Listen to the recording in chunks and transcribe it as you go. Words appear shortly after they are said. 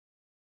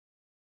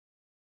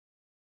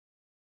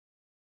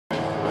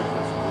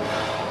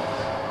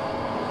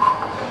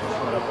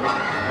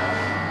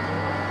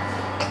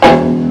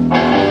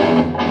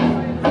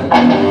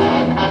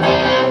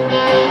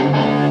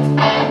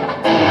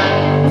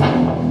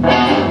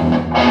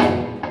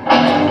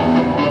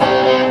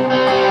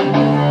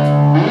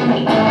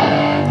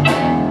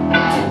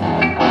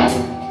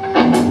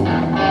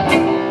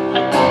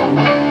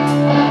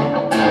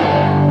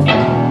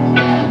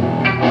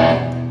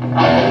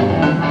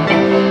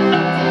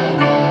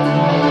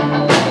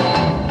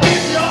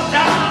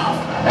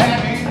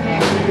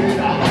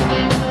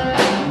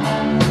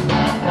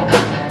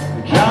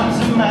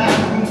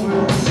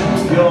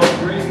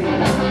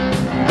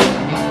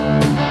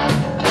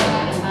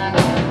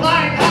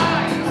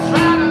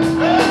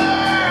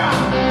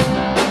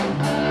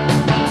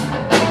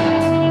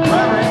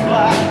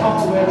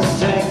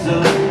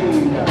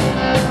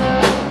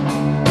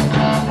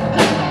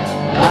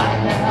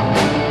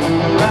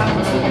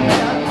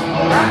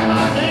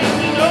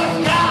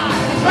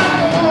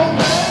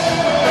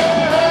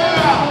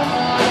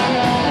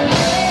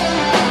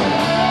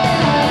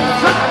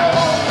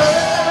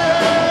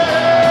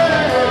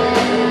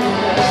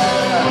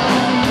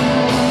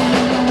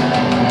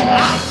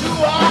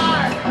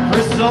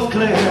so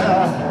clear.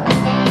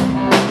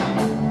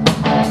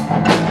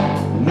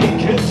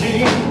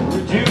 Nicotine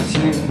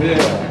reducing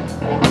beer.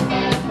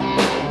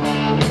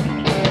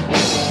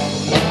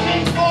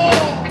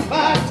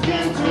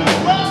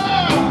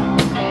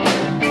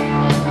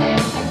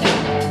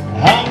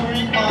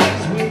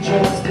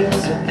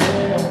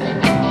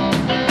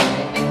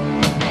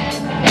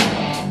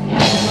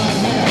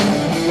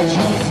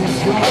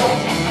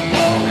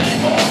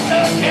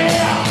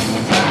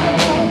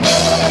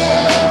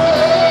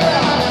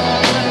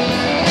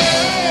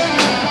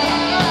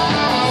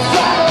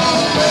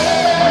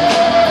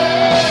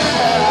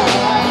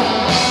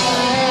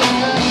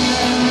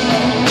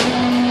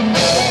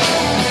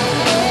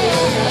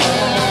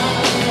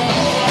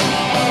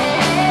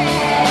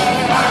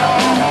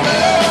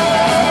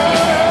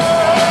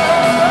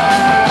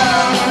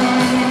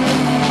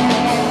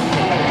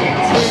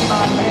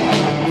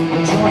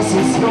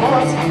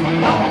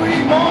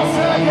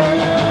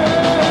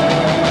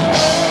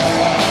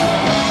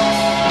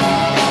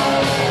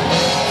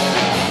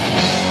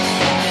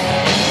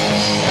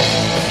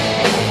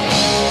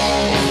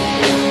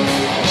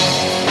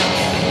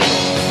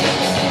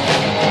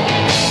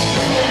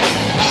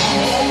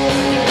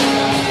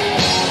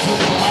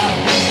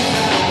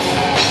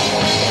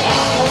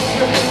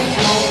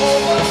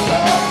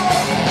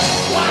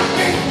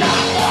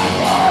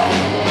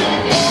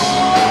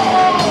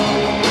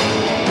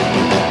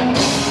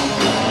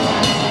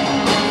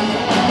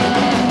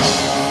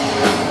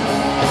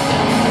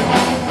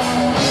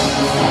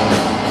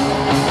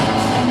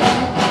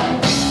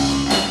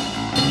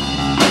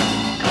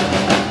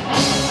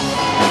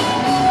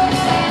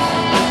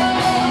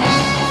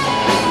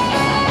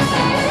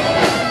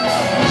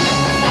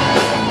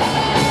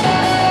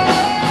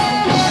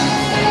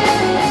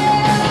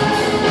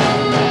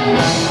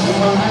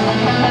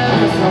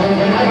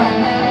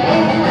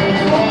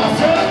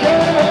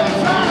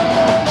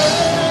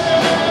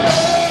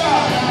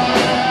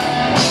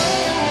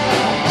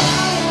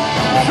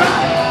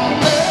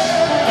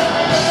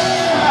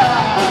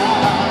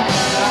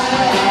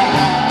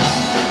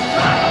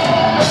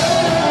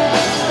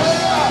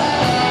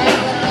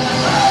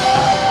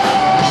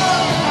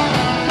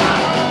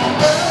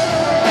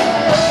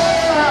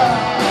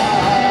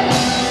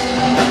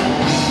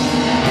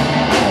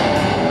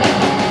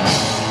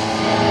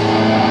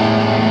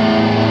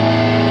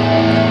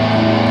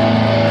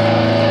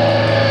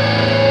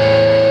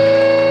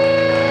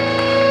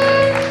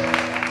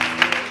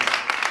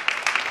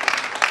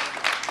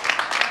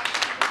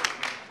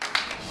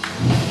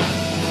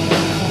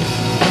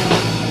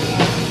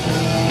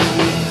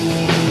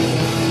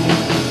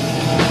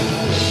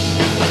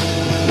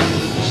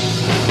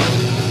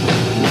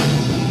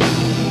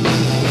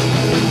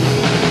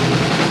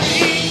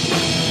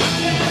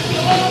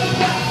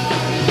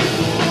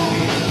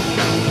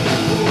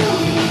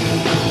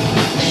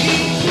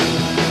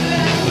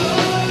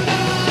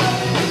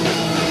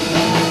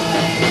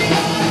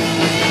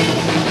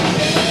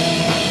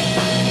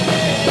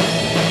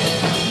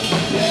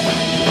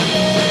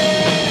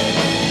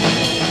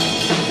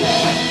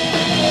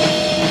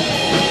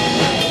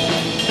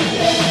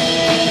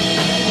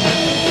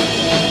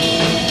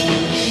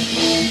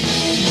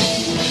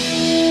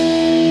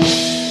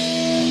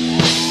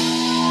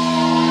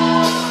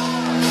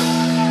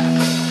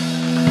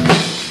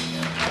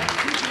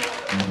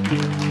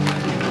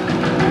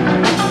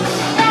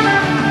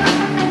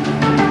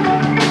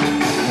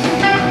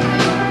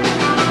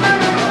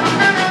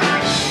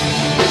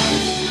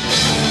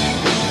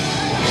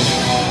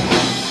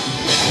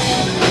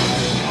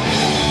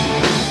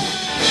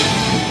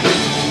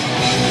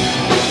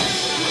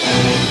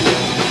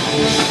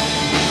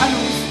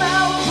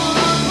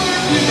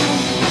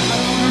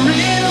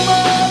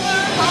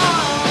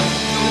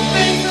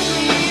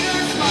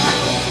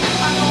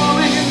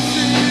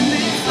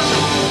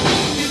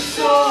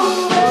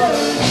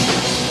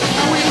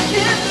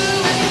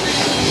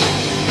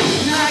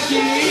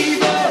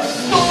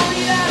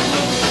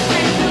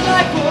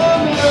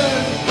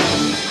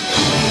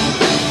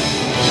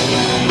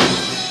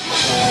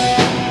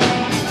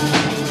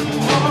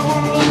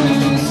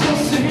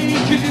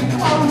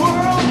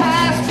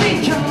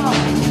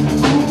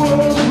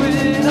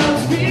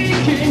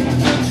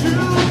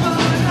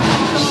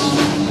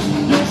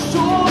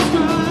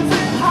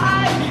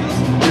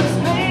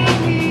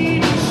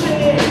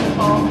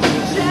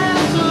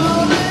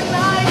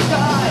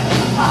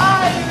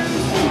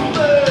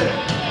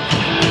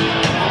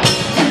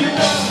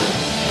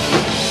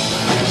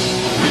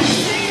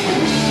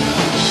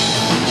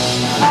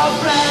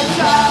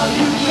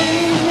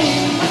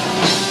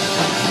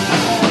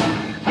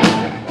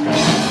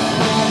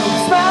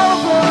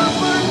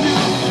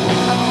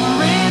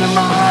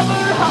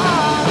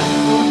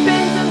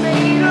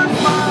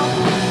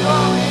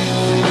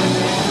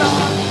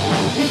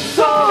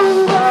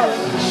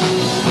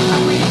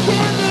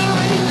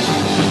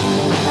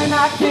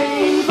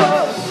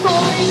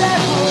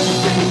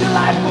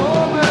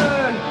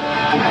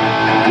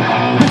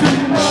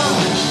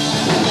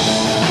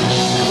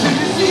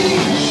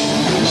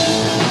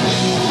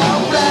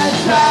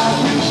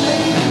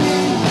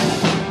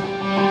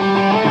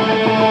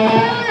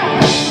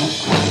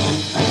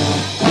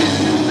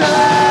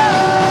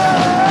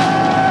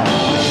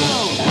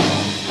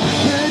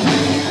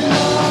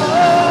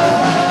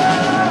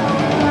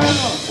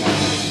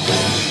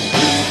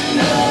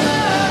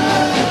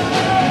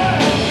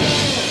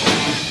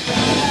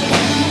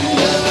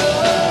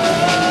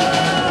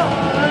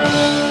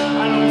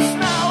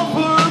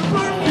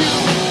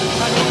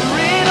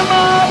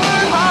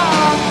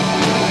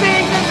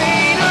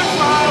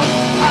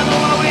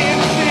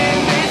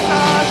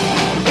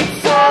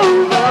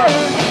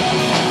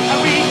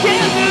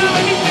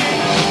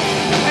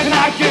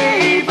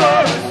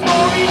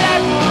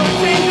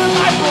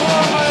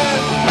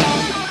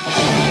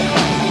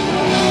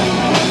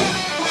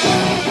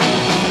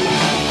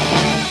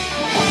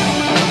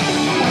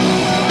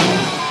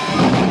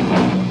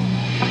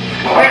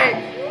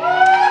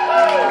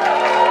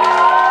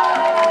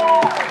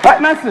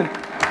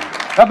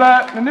 We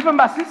hebben een nieuwe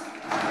bassist.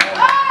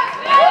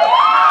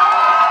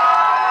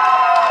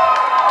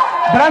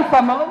 Brand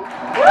van Mullen.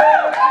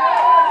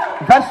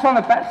 Vers van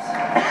de pers.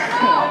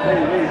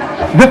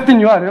 15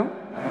 jaar, joh.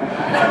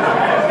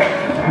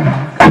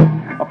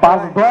 Papa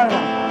is blij.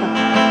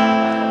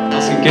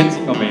 Als je kent,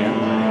 kom mee.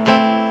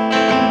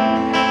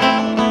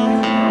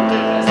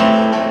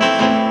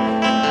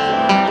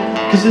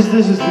 Because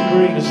this is the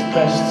greatest,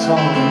 best song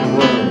in the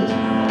world.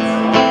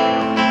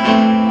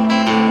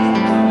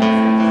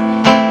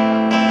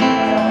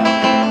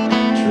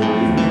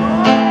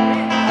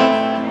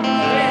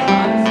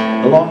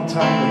 A long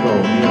time ago,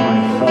 me and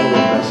my fellow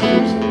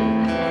ambassadors,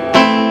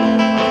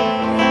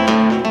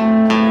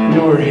 we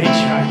were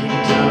hitchhiking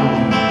down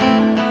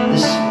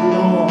this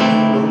long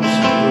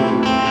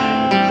road,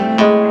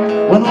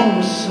 when all of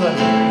a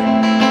sudden,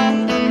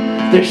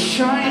 there's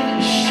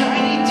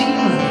shiny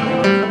demon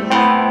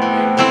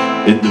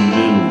in the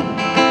middle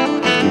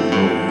of the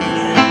road.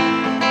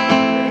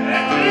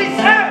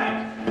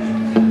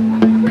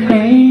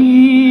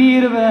 Play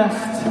the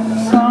best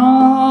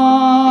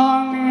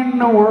song in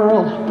the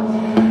world.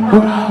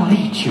 But I'll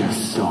eat your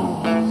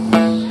soul.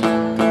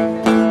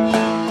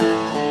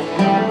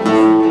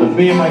 But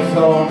me and my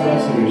fellow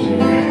ambassadors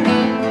here,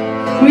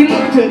 we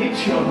looked at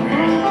each other,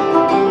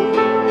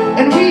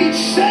 and we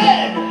each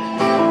said,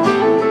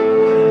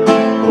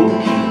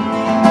 okay.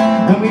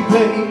 And we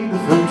played the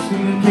first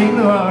thing that came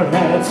to our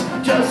heads.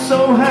 Just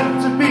so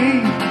happened to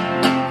be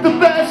the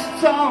best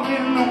song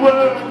in the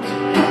world.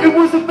 It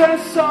was the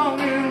best song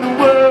in the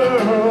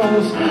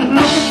world.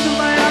 Look into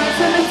my eyes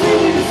and it's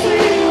easy to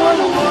see what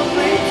the one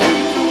may do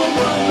to a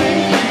one may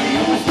be.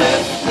 It was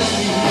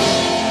destiny.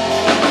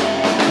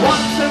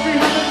 Once every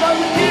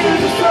 100,000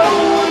 years or so,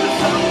 when the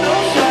sun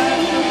don't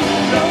shine, the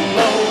moon don't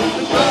blow, and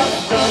the grass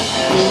does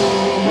grow.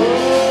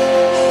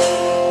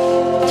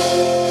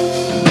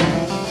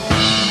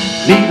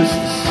 Needless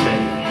to say,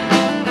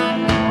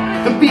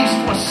 the beast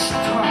was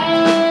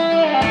stunned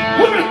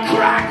with a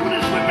crack with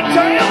his whipping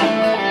tail.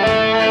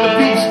 The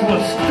beast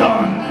was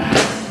done.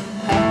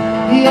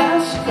 He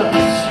asked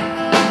us,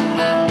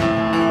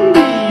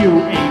 "Be you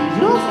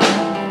angels?"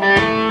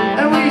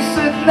 And we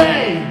said,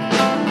 "Nay,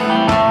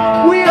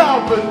 we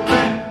are but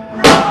men."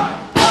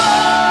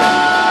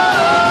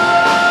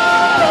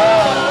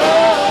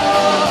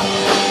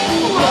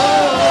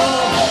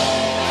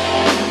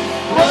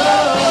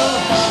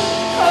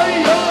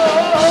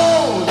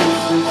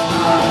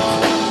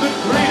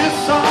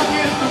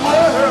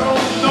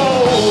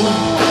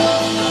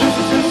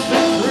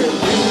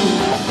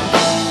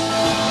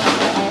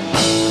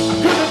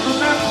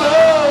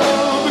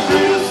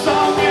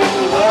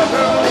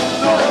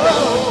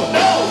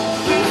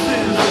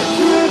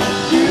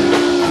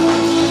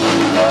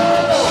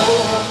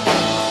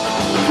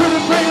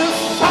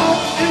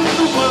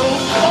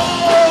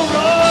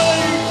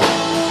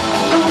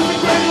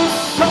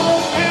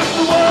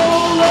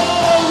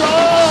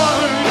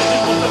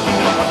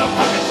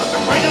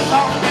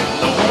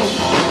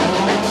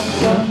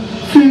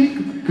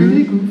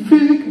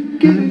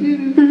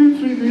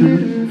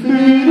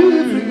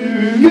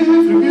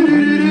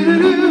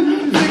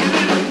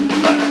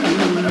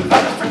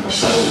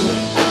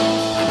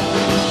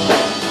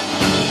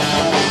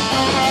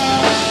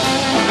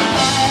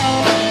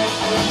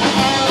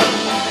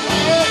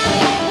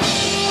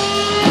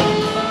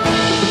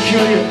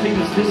 Peculiar thing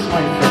is this,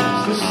 my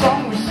friends. The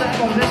song we sang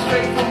on this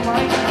fateful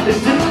night, it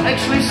didn't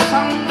actually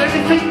sound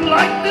anything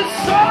like this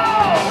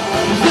song.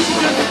 This is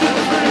just a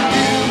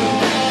tribute.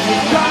 You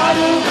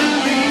gotta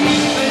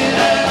believe it,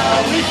 and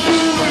I wish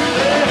you were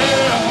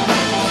there.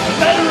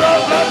 Better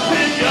off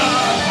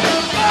opinion.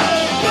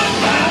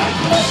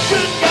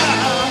 Good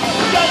guy,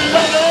 gotta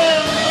love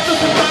him.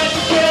 Just a right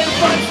you can't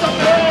find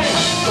something.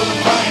 So the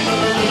final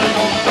really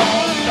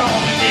don't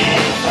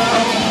need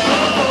some.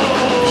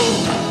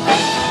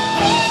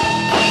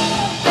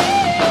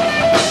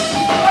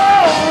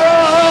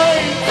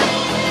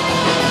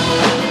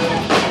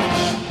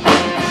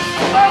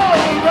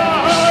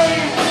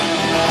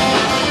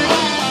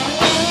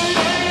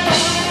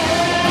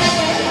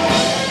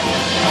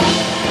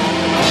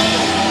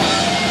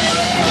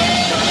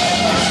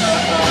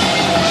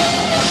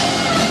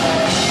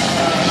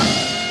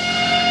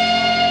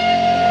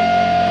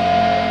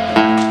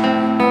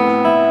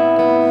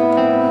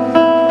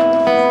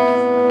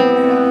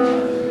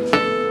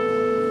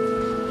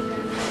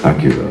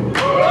 Dankjewel.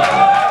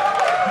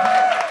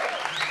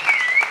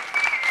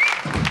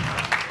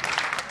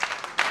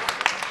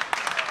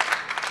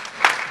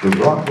 De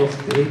rock was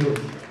heel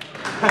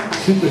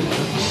super.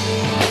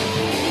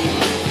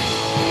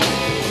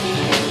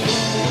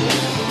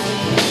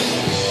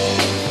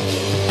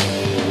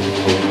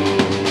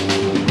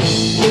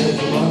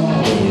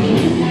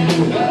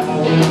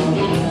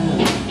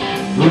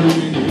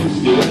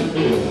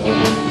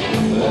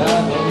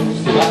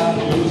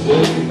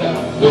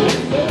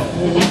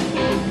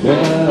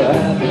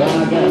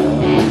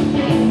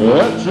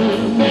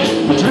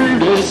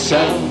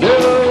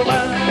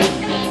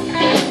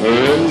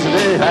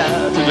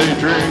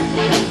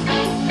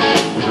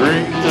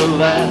 Drink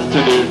till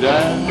after they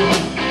die.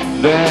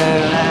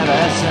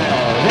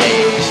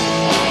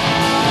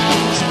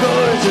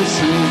 to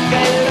sing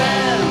a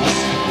dance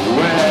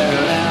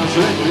where else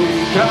would we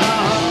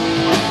come?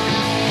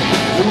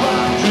 The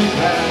one truth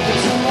that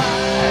is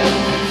alive,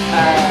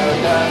 I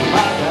got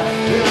my back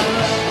to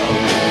love.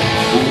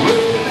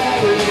 We're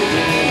married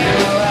in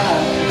your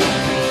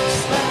eyes,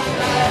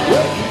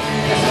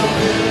 working so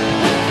good.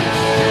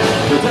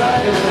 The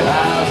dark of the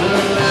house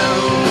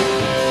alone,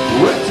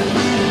 what's a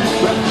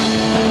beautiful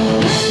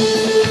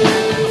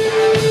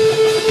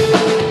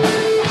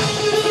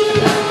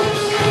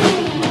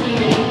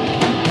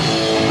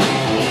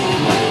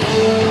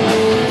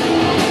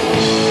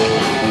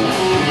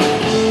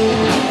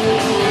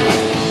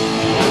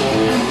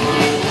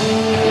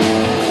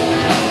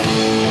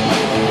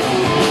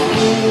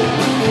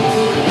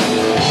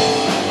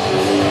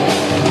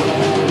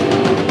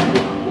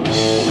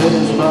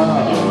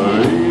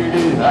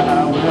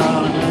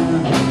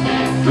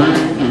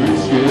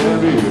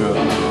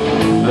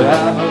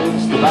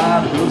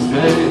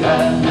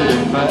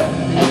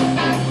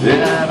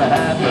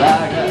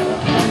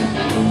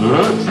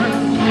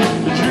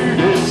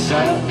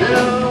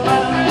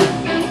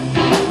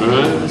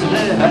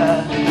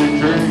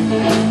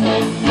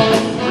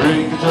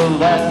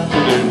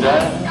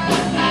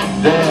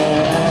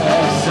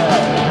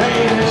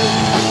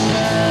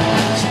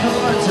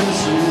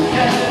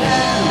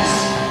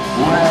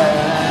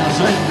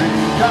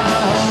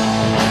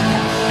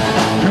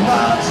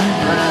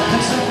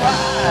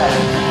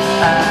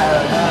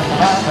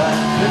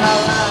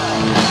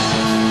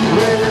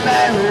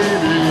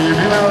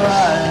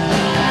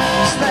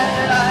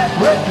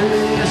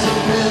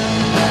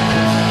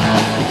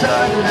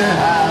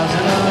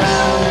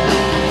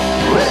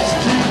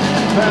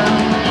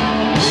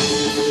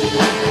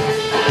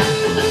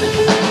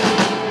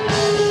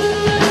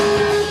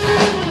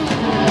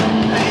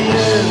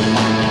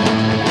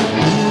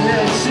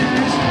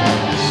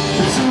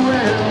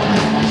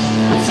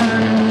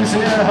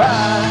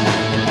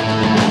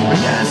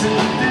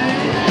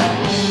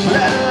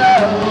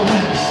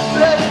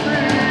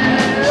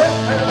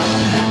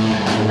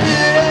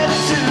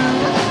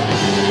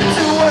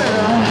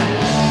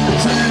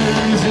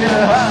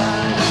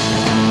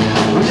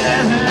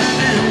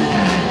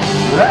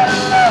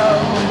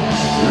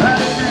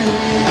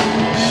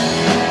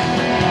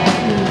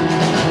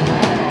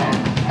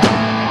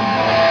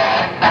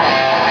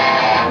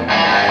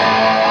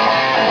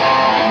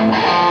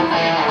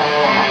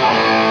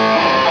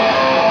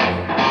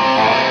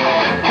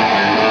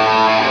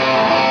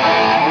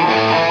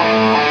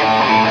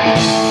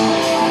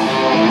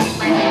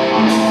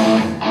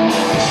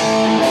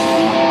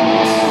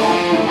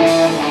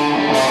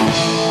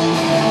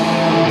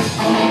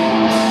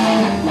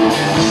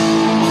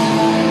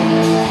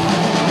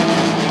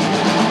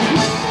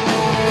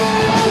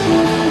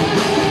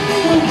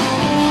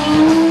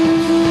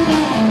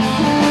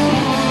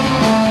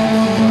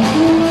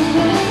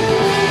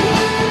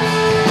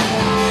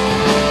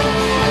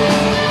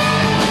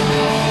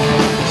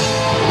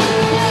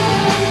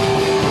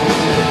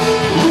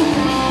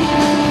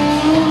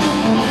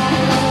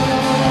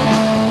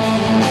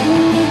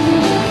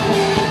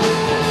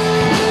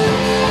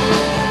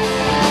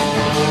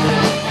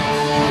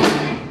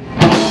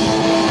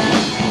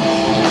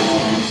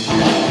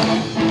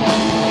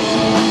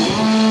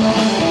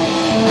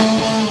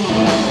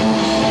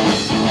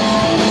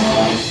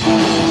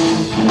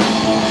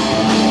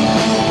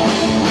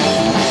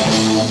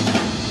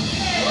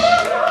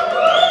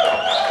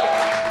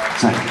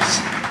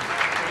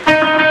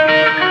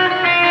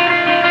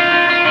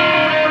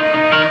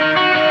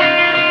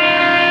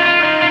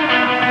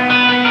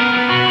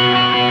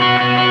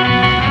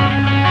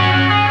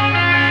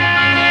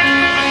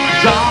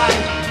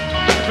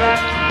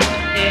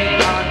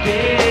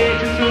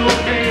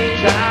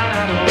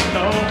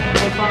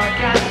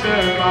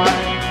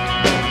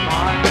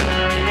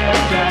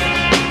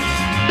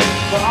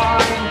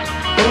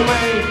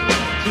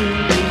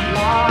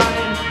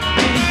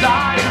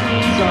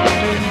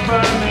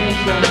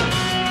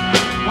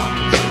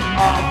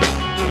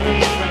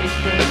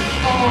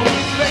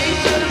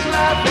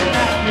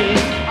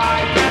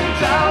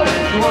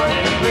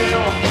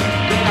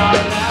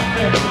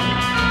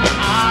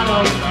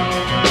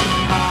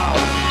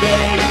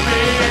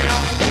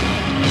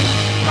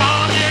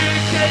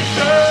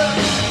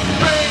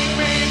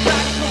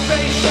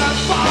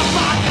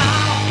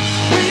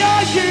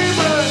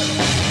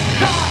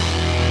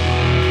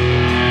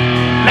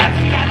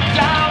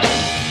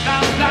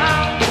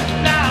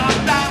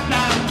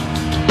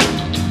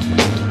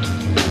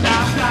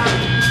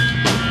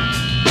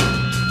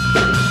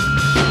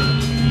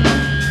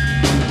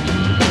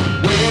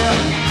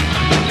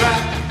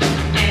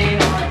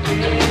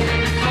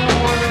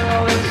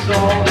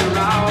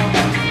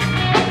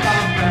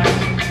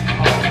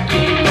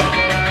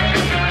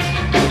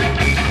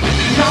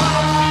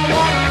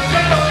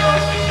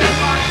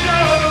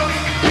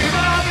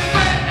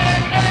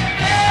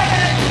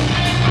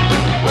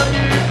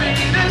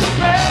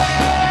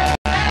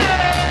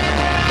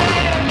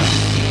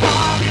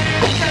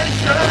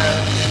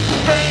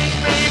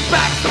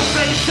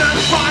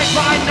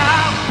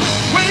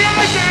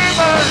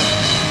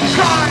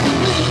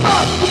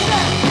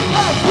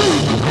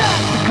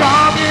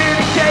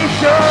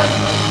Communication,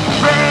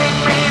 bring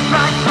me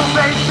back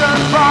salvation.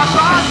 But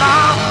by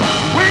now,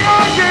 we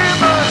are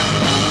human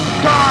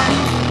kind.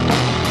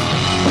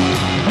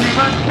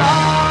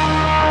 Humankind.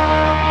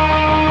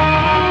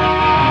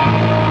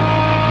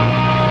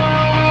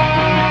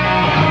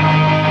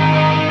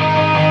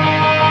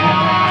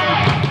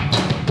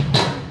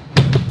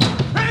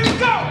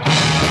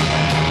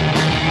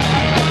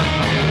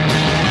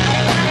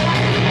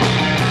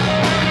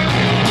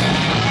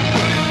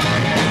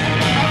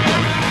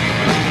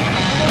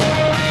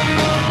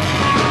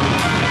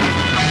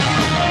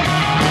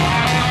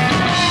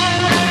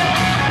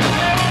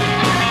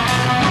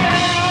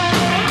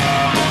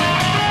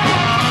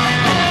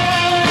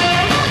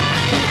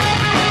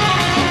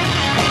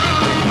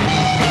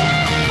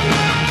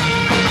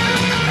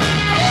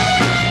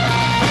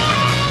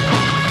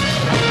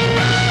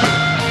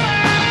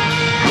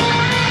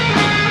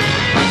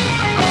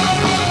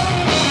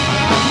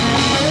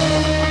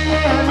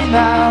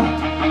 Now,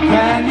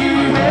 can you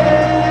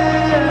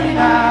hear me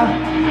now?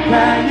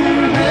 Can you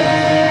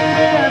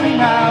hear me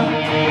now?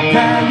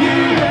 Can you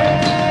hear?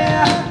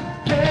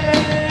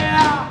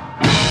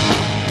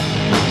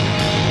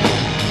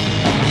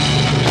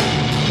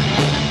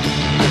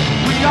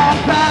 We are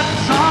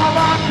parts of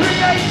our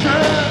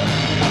creation.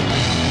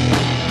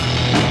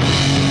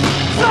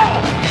 So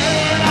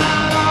get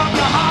out of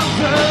your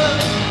houses,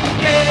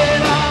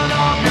 get out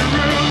of your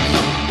rooms.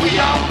 We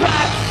are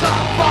parts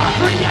of our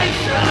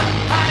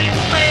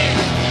creation.